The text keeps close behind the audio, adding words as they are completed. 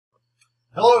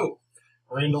Hello,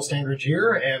 Randall Standridge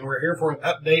here, and we're here for an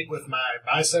update with my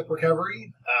bicep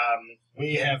recovery.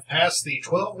 We have passed the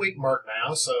 12-week mark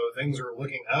now, so things are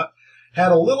looking up.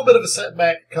 Had a little bit of a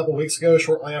setback a couple weeks ago,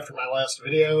 shortly after my last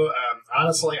video.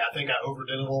 Honestly, I think I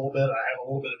overdid it a little bit. I had a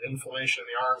little bit of inflammation in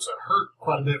the arm, so it hurt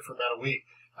quite a bit for about a week.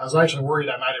 I was actually worried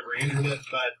I might have re-injured it,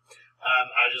 but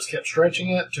I just kept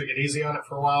stretching it, took it easy on it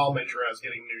for a while, made sure I was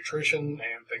getting nutrition,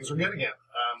 and things are good again.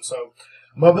 So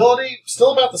mobility,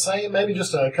 still about the same, maybe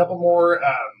just a couple more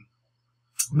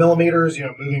millimeters,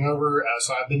 moving over.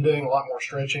 So I've been doing a lot more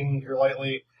stretching here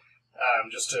lately,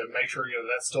 just to make sure,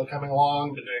 that's still coming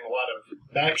along. Been doing a lot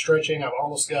of back stretching. I've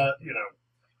almost got,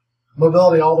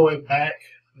 mobility all the way back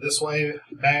this way,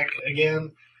 back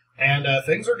again, and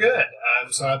things are good.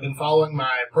 So I've been following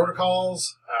my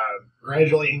protocols,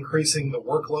 gradually increasing the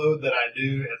workload that I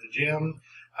do at the gym.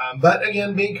 But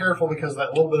again, being careful because of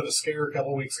that little bit of a scare a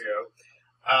couple weeks ago.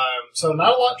 So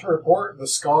not a lot to report. The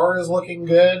scar is looking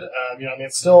good.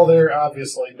 It's still there,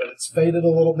 obviously, but it's faded a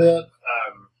little bit.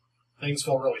 Things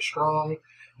feel really strong.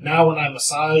 Now when I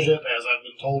massage it, as I've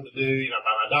been told to do, by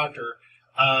my doctor,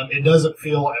 it doesn't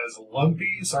feel as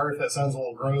lumpy. Sorry if that sounds a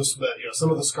little gross, but,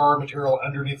 some of the scar material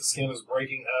underneath the skin is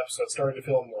breaking up, so it's starting to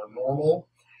feel more normal.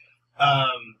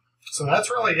 So that's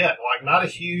really it. Not a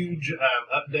huge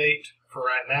update for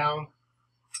right now.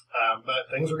 But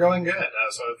things are going good.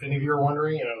 So if any of you are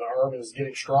wondering, the arm is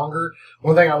getting stronger.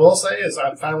 One thing I will say is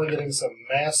I'm finally getting some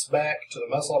mass back to the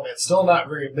muscle. I mean, it's still not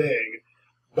very big,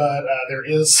 but there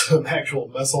is some actual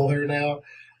muscle there now.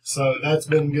 So that's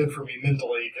been good for me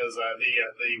mentally because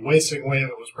the wasting away of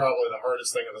it was probably the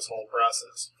hardest thing in this whole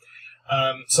process.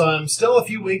 So I'm still a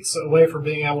few weeks away from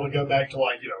being able to go back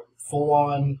to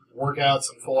full-on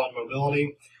workouts and full-on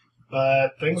mobility,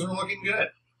 but things are looking good.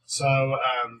 So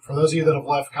for those of you that have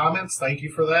left comments, thank you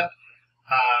for that.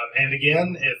 And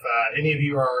again, if any of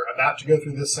you are about to go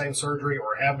through this same surgery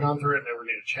or have gone through it and ever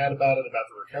need to chat about it, about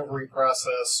the recovery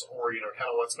process or, kind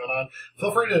of what's going on,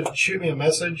 feel free to shoot me a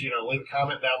message, leave a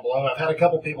comment down below. I've had a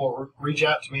couple people reach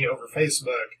out to me over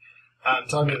Facebook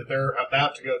telling me that they're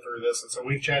about to go through this, and so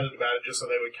we've chatted about it just so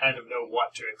they would kind of know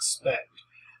what to expect.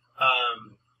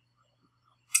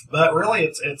 But really,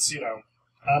 it's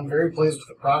I'm very pleased with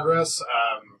the progress.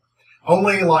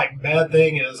 Only bad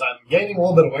thing is I'm gaining a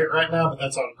little bit of weight right now, but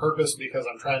that's on purpose because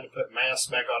I'm trying to put mass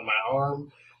back on my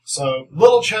arm. So a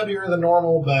little chubbier than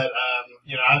normal, but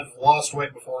I've lost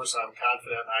weight before, so I'm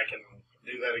confident I can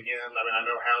do that again. I mean, I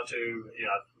know how to.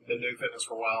 I've been doing fitness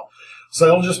for a while, so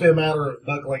it'll just be a matter of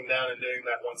buckling down and doing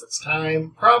that once it's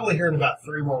time. Probably here in about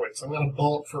 3 more weeks. I'm going to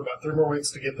bulk for about 3 more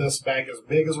weeks to get this back as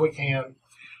big as we can,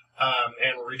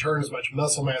 and return as much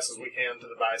muscle mass as we can to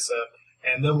the bicep.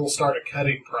 And then we'll start a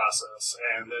cutting process,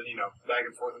 and then, back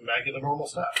and forth and back into normal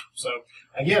stuff. So,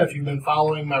 again, if you've been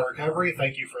following my recovery,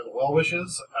 thank you for the well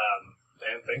wishes,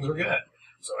 and things are good.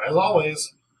 So, as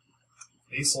always,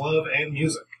 peace, love, and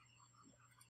music.